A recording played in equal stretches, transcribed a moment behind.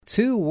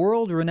Two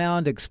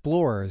world-renowned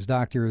explorers,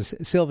 Doctors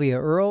Sylvia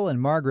Earle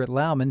and Margaret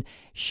Lowman,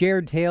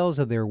 shared tales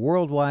of their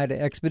worldwide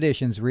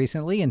expeditions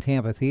recently in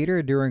Tampa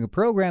Theater during a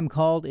program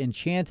called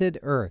Enchanted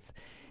Earth.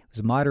 It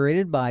was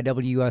moderated by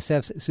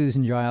WUSF's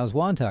Susan Giles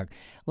Wontuck.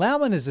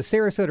 Lowman is a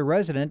Sarasota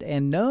resident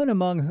and known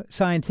among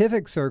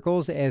scientific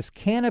circles as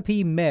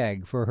Canopy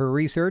Meg for her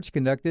research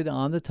conducted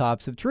on the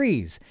tops of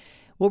trees.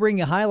 We'll bring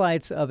you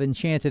highlights of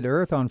Enchanted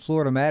Earth on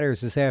Florida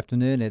Matters this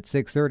afternoon at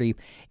 6:30.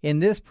 In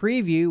this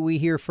preview, we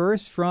hear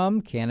first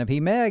from Canopy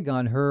Meg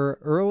on her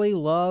early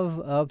love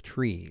of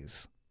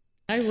trees.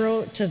 I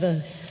wrote to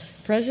the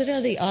president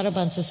of the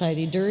Audubon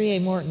Society, Dury A.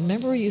 Morton.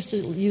 Remember we used to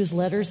use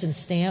letters and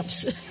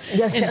stamps?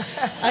 And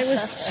I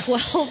was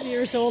 12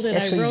 years old and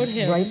Actually, I wrote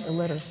him write a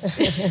letter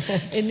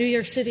in New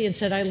York City and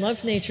said, I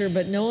love nature,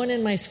 but no one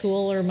in my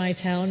school or my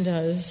town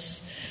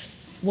does.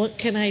 What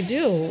can I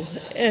do?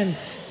 And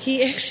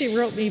he actually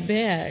wrote me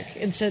back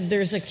and said,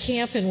 there's a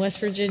camp in West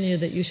Virginia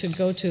that you should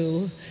go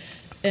to.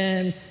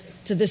 And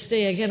to this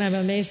day, again, I'm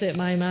amazed that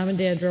my mom and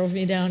dad drove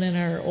me down in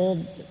our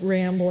old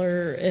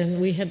Rambler,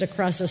 and we had to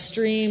cross a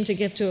stream to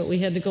get to it. We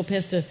had to go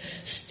past a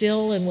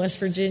still in West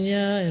Virginia,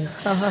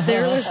 and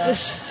there was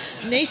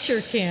this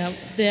nature camp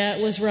that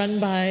was run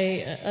by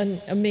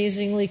an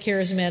amazingly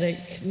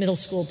charismatic middle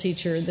school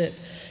teacher that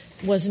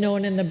was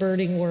known in the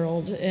birding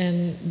world.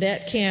 And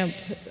that camp,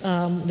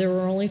 there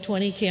were only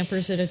 20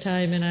 campers at a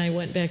time, and I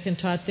went back and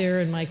taught there,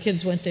 and my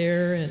kids went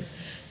there,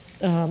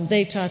 and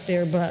they taught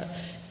there, but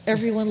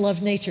everyone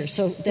loved nature.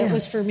 So that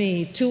was for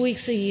me 2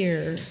 weeks a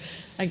year.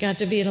 I got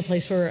to be in a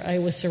place where I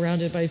was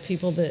surrounded by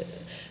people that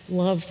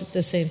loved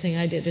the same thing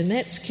I did, and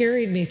that's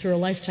carried me through a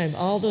lifetime.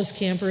 All those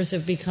campers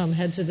have become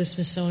heads of the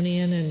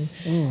Smithsonian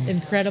and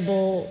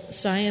incredible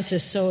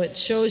scientists, so it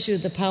shows you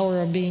the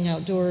power of being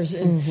outdoors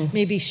and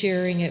maybe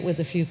sharing it with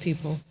a few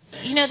people.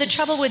 You know, the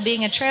trouble with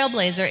being a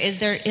trailblazer is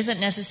there isn't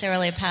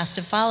necessarily a path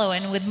to follow,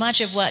 and with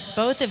much of what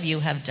both of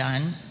you have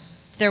done,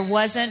 there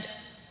wasn't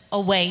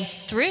a way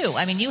through.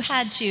 I mean, you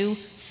had to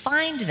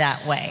find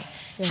that way.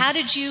 Yeah. How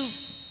did you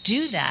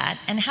do that?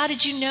 And how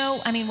did you know?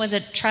 I mean, was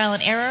it trial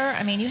and error?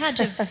 I mean, you had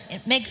to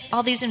make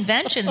all these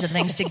inventions and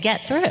things to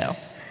get through.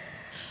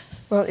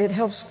 Well, it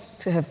helps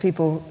to have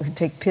people who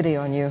take pity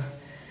on you.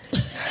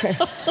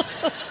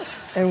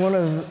 And one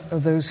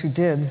of those who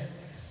did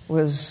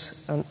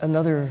was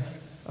another,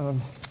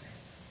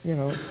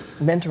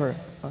 mentor,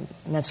 and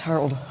that's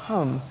Harold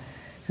Humm,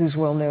 who's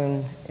well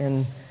known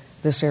in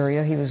this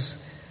area. He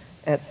was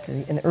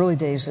in the early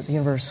days at the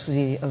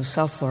University of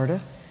South Florida,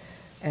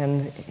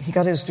 and he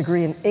got his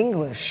degree in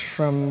English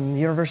from the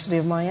University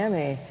of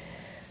Miami,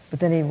 but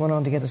then he went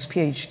on to get his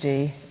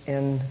PhD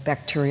in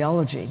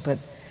bacteriology, but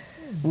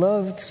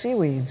loved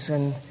seaweeds.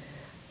 And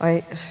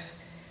I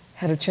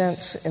had a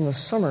chance in the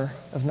summer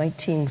of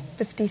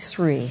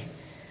 1953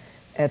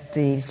 at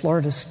the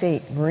Florida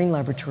State Marine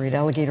Laboratory at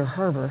Alligator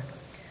Harbor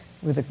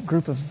with a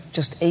group of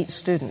just 8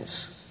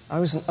 students. I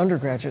was an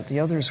undergraduate, the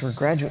others were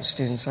graduate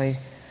students. I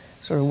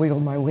sort of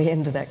wiggled my way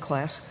into that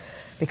class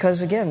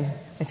because, again,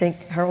 I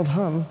think Harold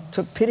Humm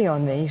took pity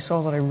on me. He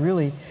saw that I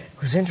really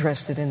was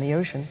interested in the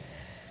ocean.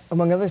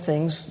 Among other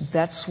things,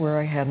 that's where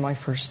I had my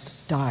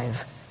first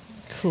dive.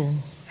 Cool.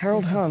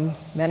 Harold Humm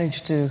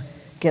managed to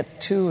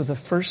get 2 of the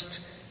first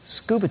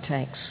scuba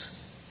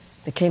tanks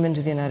that came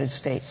into the United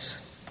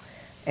States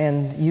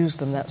and used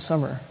them that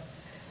summer.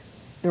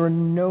 There were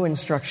no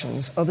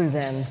instructions other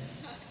than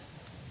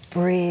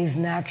breathe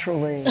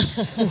naturally.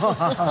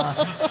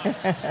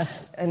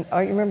 And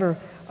I remember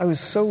I was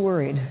so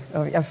worried.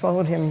 I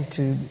followed him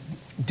to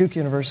Duke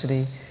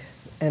University,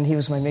 and he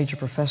was my major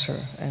professor.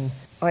 And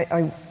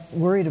I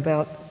worried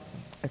about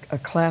a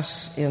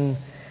class in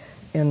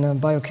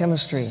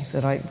biochemistry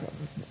that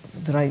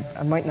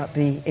I might not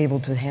be able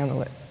to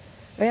handle it.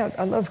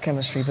 I love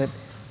chemistry, but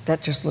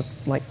that just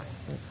looked like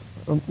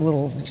a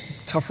little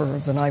tougher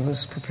than I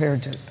was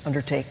prepared to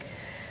undertake.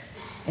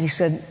 And he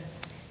said,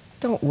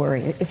 don't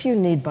worry, if you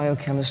need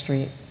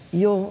biochemistry,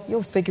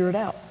 you'll figure it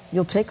out.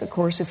 You'll take a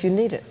course if you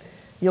need it.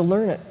 You'll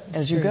learn it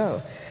as you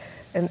go.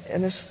 And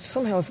there's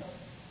somehow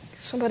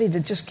somebody to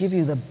just give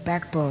you the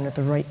backbone at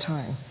the right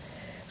time.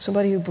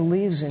 Somebody who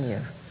believes in you.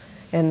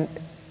 And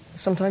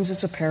sometimes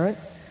it's a parent,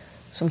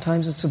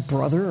 sometimes it's a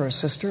brother or a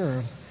sister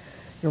or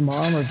your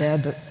mom or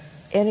dad, but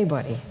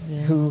anybody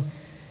who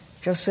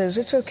just says,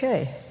 it's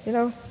okay,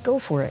 go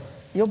for it.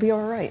 You'll be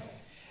all right.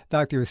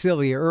 Dr.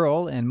 Sylvia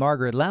Earle and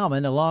Margaret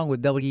Lowman, along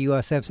with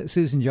WUSF's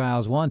Susan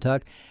Giles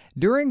Wontuck,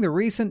 during the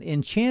recent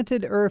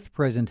Enchanted Earth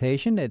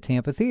presentation at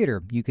Tampa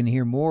Theater. You can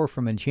hear more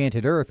from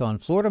Enchanted Earth on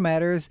Florida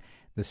Matters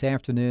this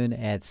afternoon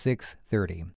at 6:30.